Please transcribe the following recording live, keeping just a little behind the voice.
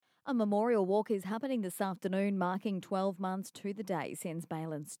A memorial walk is happening this afternoon, marking 12 months to the day since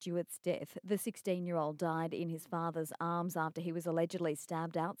Balin Stewart's death. The 16-year-old died in his father's arms after he was allegedly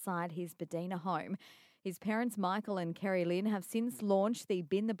stabbed outside his Bedina home. His parents, Michael and Kerry Lynn, have since launched the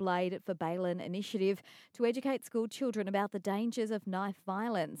Bin the Blade for Balin initiative to educate school children about the dangers of knife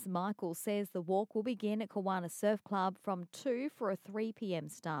violence. Michael says the walk will begin at Kawana Surf Club from 2 for a 3 p.m.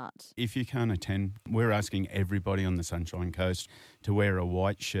 start. If you can't attend, we're asking everybody on the Sunshine Coast to wear a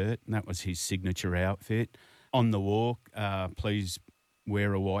white shirt. That was his signature outfit. On the walk, please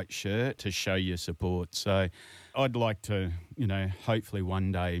wear a white shirt to show your support. So I'd like to, hopefully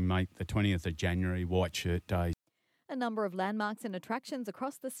one day make the 20th of January White Shirt Day. A number of landmarks and attractions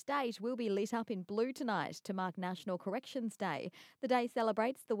across the state will be lit up in blue tonight to mark National Corrections Day. The day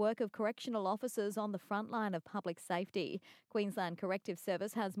celebrates the work of correctional officers on the front line of public safety. Queensland Corrective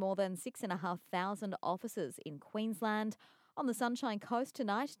Service has more than 6,500 officers in Queensland. On the Sunshine Coast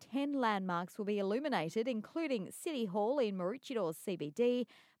tonight, 10 landmarks will be illuminated, including City Hall in Maroochydore CBD,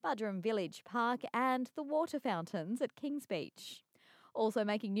 Budrum Village Park and the water fountains at Kings Beach. Also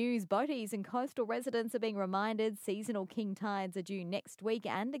making news, boaties and coastal residents are being reminded seasonal king tides are due next week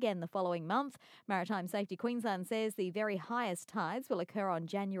and again the following month. Maritime Safety Queensland says the very highest tides will occur on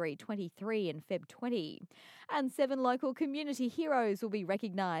January 23 and Feb 20. And 7 local community heroes will be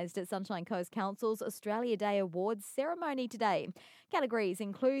recognised at Sunshine Coast Council's Australia Day Awards ceremony today. Categories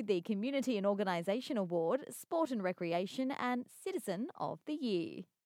include the Community and Organisation Award, Sport and Recreation and Citizen of the Year.